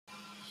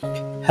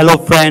Hello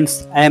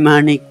friends, I am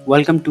Harnik.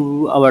 Welcome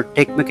to our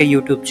Mecha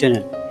YouTube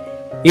channel.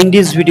 In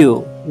this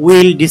video,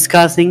 we'll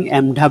discussing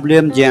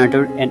MWM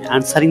generator and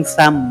answering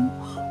some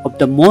of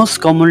the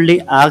most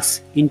commonly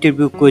asked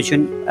interview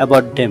questions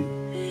about them.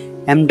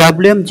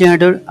 MWM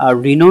generators are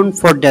renowned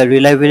for their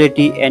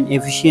reliability and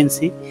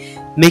efficiency,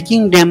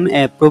 making them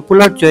a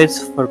popular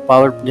choice for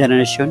power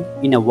generation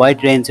in a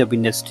wide range of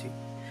industry.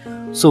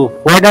 So,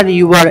 whether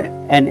you are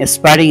an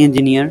aspiring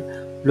engineer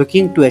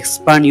looking to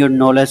expand your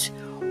knowledge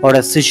or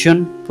a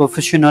seasoned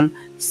professional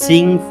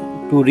seeking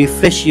to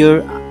refresh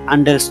your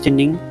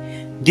understanding,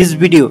 this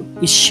video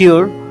is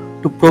sure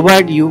to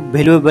provide you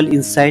valuable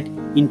insight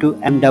into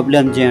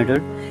MWM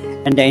generator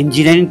and the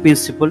engineering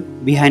principle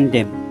behind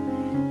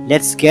them.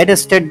 Let's get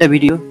started the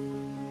video.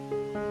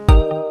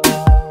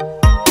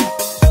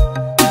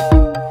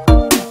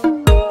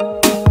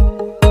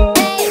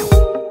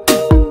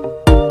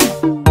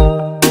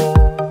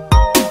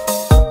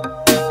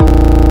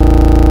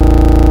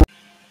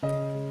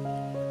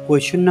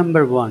 Question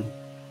number 1.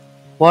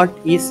 What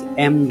is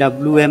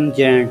MWM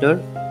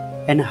generator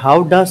and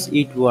how does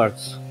it work?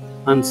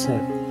 Answer.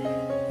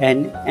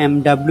 An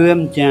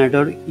MWM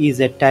generator is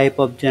a type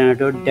of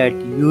generator that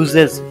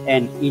uses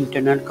an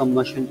internal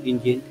combustion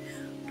engine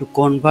to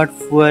convert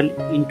fuel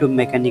into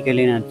mechanical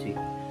energy,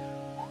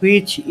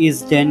 which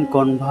is then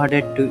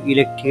converted to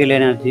electrical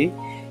energy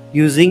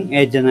using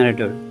a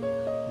generator.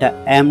 The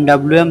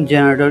MWM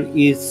generator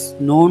is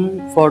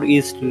known for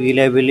its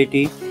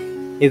reliability,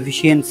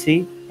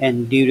 efficiency,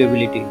 and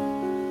durability.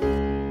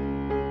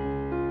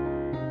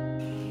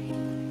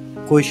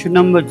 Question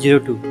number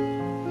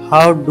 02.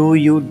 How do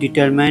you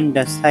determine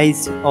the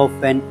size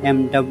of an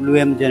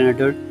MWM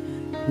generator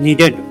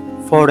needed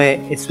for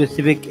a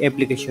specific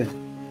application?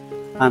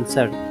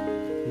 Answer.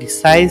 The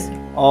size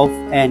of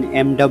an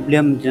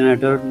MWM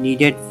generator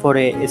needed for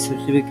a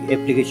specific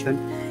application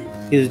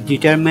is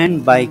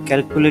determined by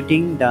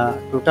calculating the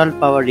total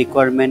power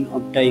requirement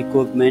of the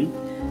equipment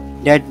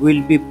that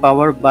will be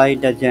powered by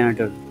the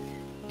generator.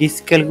 This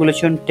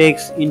calculation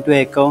takes into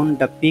account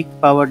the peak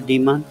power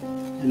demand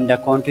and the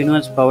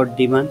continuous power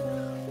demand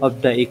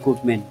of the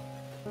equipment.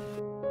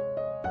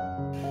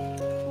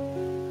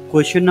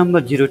 Question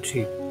number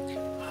 03.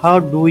 How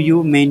do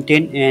you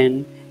maintain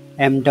an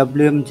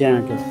MWM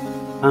generator?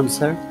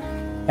 Answer.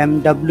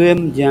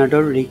 MWM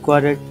generator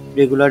require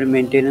regular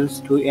maintenance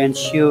to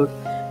ensure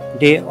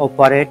they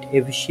operate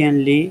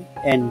efficiently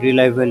and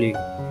reliably.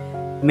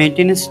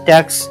 Maintenance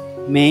tasks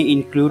may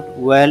include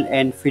oil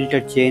and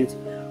filter change,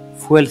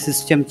 fuel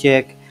system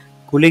check,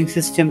 cooling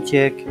system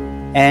check,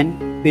 and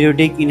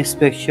periodic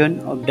inspection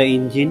of the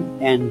engine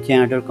and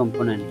generator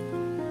component.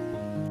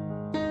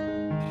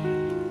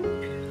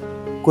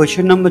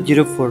 Question number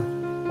 04.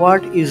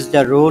 What is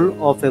the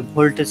role of a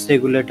voltage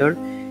regulator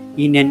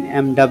in an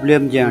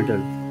MWM generator?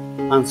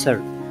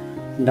 Answer.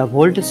 The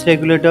voltage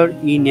regulator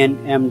in an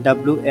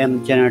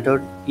MWM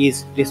generator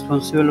is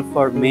responsible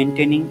for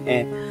maintaining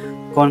a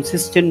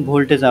consistent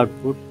voltage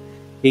output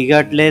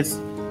regardless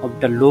of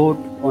the load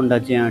on the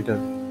generator.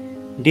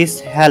 This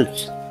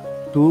helps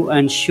to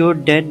ensure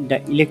that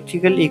the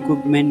electrical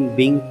equipment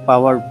being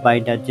powered by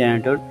the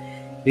generator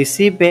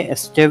receive a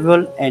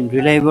stable and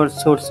reliable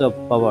source of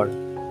power.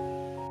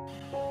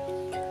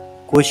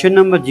 Question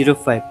number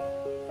 05.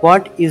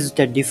 What is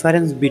the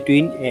difference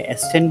between a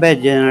standby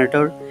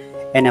generator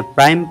and a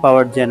prime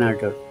power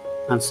generator?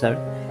 Answer.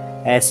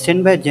 A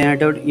standby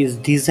generator is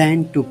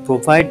designed to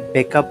provide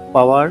backup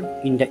power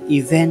in the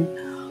event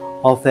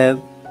of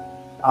a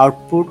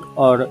output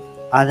or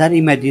other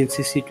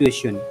emergency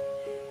situation.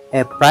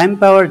 A prime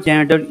power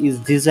generator is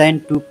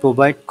designed to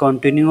provide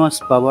continuous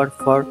power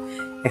for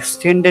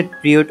extended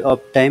period of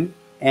time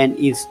and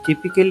is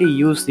typically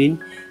used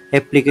in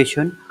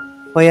application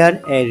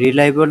where a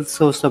reliable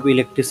source of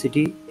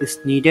electricity is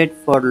needed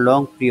for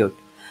long period,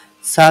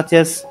 such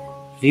as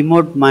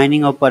remote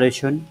mining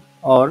operation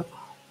or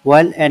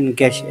oil and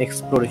gas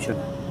exploration.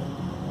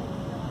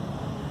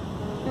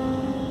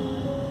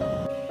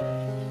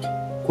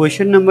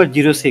 Question number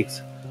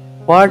 06.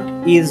 What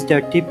is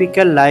the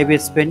typical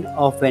lifespan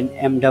of an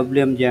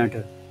MWM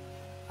generator?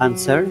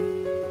 Answer.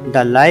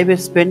 The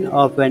lifespan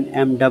of an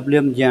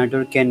MWM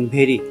generator can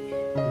vary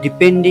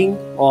depending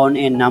on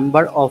a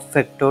number of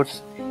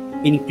factors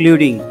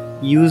including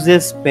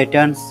usage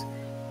patterns,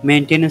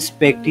 maintenance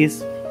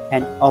practice,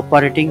 and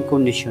operating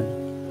condition.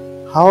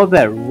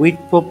 However, with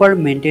proper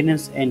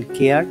maintenance and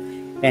care,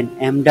 an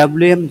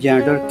MWM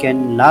generator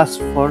can last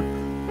for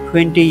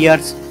 20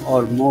 years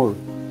or more.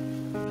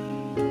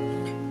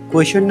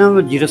 Question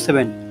number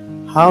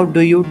 07. How do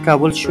you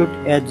troubleshoot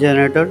a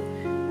generator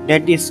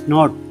that is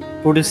not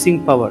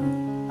producing power?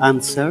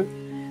 Answer.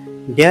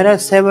 There are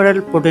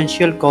several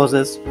potential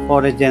causes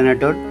for a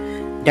generator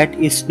that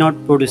is not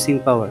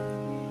producing power,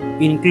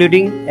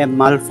 including a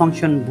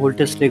malfunction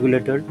voltage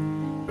regulator,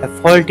 a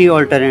faulty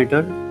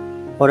alternator,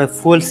 or a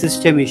fuel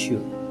system issue.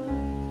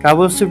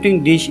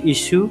 Troubleshooting this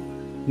issue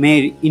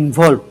may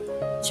involve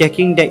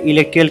checking the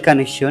electrical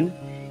connection,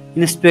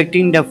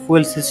 inspecting the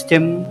fuel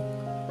system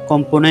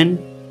component,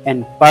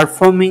 and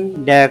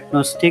performing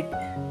diagnostic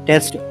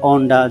test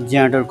on the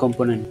generator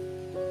component.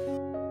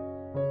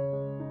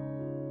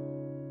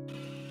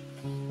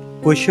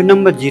 Question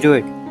number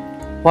 08.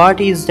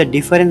 What is the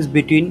difference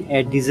between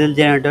a diesel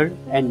generator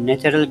and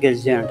natural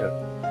gas generator?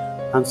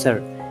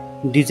 Answer.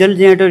 Diesel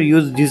generator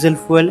use diesel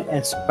fuel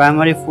as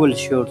primary fuel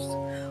source,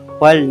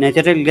 while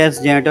natural gas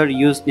generator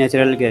use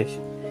natural gas.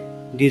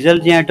 Diesel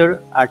generators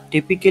are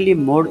typically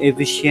more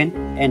efficient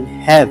and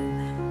have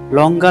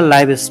longer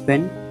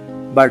lifespan,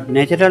 but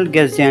natural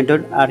gas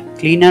generators are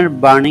cleaner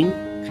burning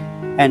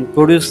and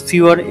produce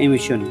fewer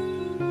emissions.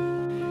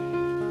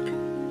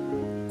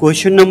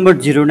 Question number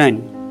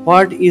 09.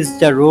 What is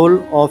the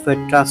role of a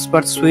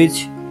transfer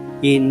switch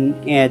in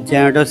a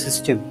generator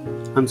system?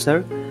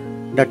 Answer.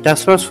 The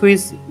transfer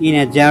switch in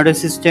a generator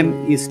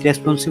system is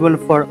responsible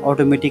for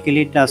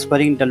automatically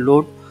transferring the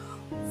load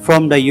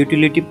from the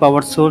utility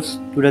power source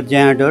to the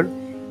generator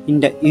in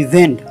the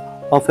event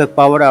of a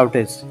power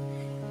outage.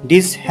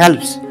 This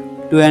helps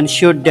to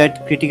ensure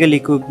that critical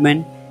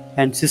equipment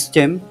and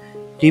system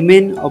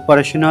remain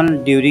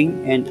operational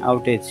during an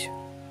outage.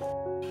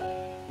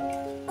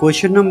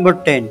 Question number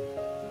 10.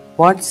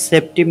 What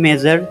safety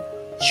measure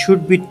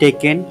should be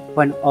taken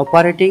when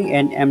operating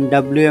an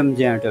MWM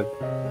generator?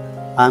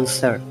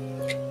 Answer.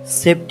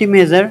 Safety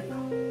measure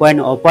when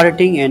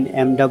operating an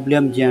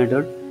MWM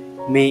generator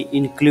may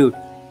include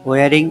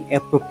wearing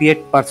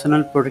appropriate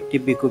personal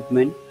protective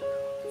equipment,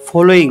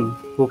 following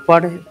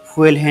proper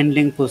fuel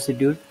handling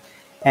procedures,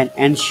 and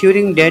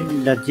ensuring that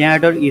the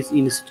generator is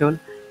installed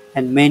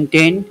and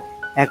maintained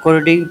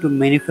according to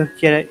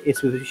manufacturer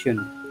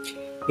specification.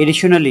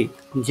 Additionally,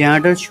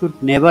 generators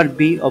should never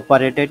be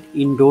operated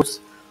indoors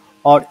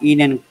or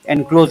in an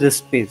enclosed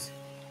space,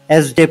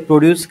 as they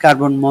produce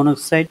carbon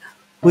monoxide,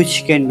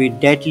 which can be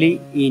deadly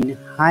in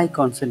high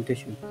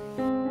concentration.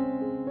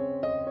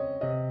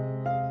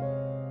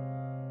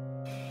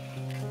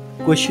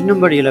 Question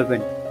number 11.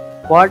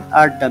 What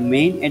are the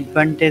main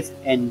advantages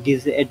and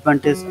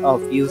disadvantages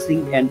of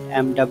using an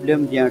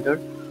MWM generator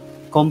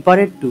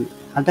compared to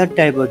other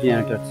type of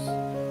generators?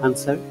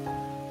 Answer.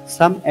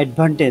 Some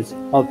advantages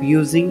of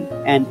using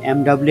an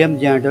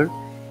MWM generator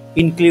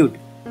include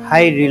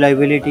high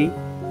reliability,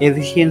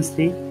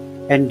 efficiency,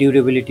 and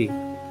durability.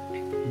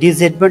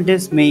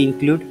 Disadvantages may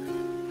include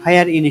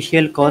higher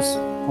initial costs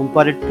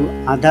compared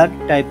to other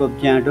type of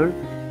generator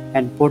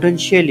and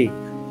potentially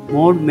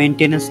more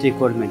maintenance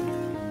requirement.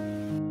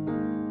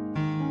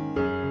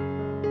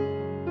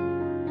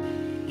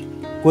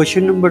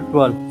 Question number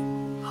 12.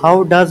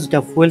 How does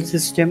the fuel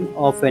system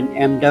of an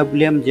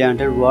MWM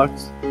generator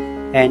works,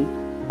 and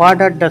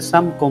what are the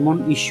some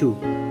common issues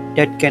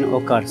that can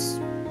occur?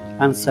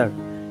 Answer.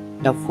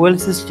 The fuel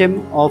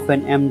system of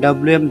an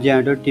MWM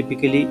generator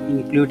typically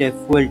include a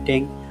fuel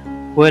tank,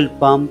 fuel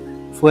pump,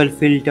 fuel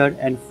filter,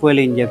 and fuel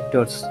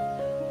injectors.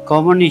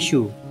 Common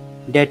issues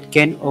that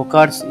can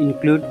occur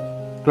include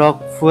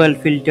clogged fuel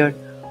filter,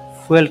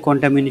 fuel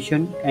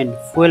contamination, and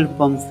fuel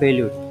pump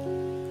failure.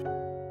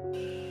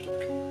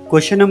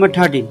 Question number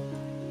 13.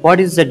 What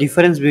is the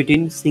difference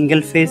between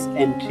single phase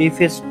and three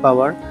phase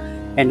power,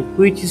 and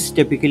which is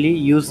typically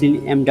used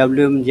in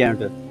MWM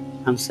generator?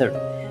 Answer.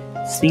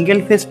 Single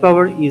phase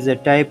power is a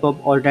type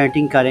of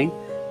alternating current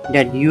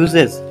that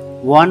uses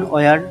one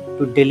wire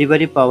to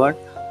deliver power,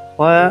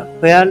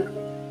 while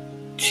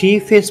three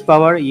phase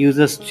power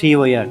uses three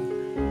wire.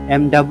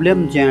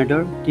 MWM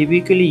generator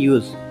typically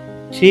use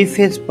three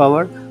phase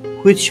power,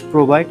 which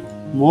provide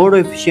more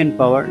efficient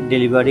power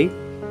delivery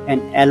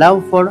and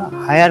allow for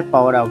higher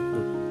power output.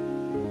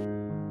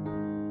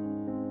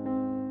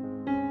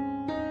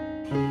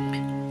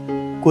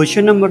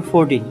 Question number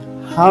 14.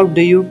 How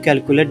do you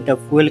calculate the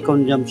fuel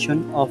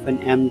consumption of an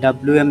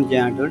MWM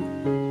generator,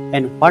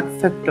 and what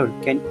factor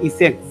can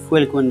affect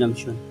fuel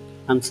consumption?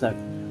 Answer.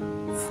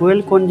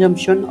 Fuel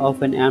consumption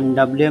of an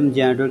MWM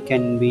generator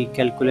can be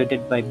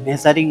calculated by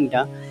measuring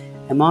the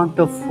amount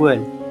of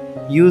fuel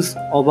used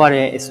over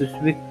a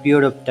specific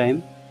period of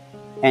time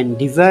and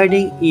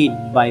dividing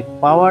it by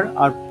power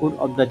output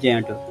of the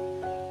generator.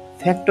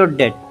 Factors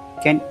that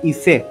can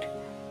affect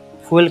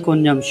fuel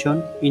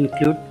consumption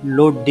include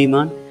load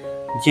demand,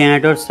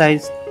 generator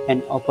size,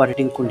 and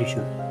operating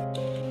condition.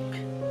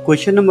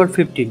 Question number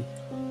 15.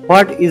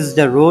 What is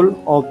the role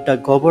of the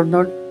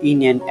governor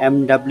in an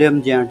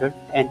MWM generator,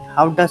 and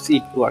how does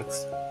it work?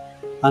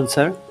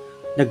 Answer.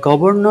 The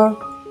governor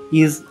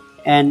is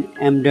an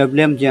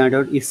MWM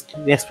generator is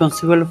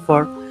responsible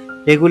for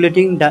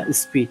regulating the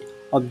speed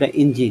of the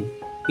engine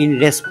in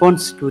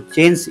response to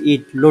change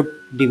in load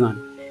demand.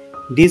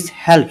 This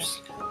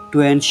helps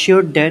to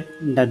ensure that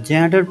the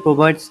generator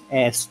provides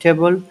a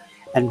stable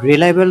and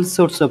reliable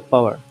source of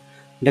power.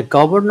 The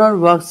governor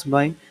works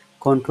by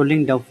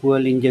controlling the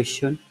fuel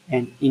injection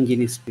and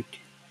engine speed.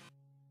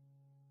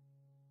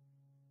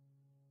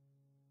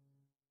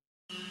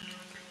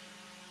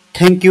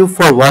 Thank you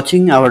for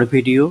watching our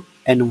video,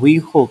 and we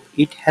hope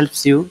it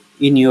helps you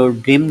in your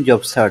dream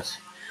job search.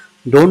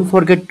 Don't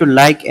forget to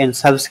like and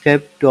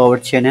subscribe to our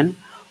channel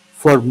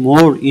for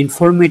more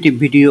informative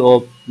video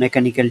of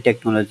mechanical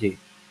technology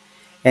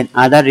and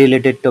other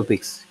related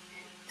topics.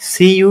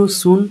 See you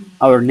soon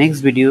our next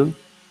video.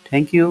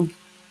 Thank you.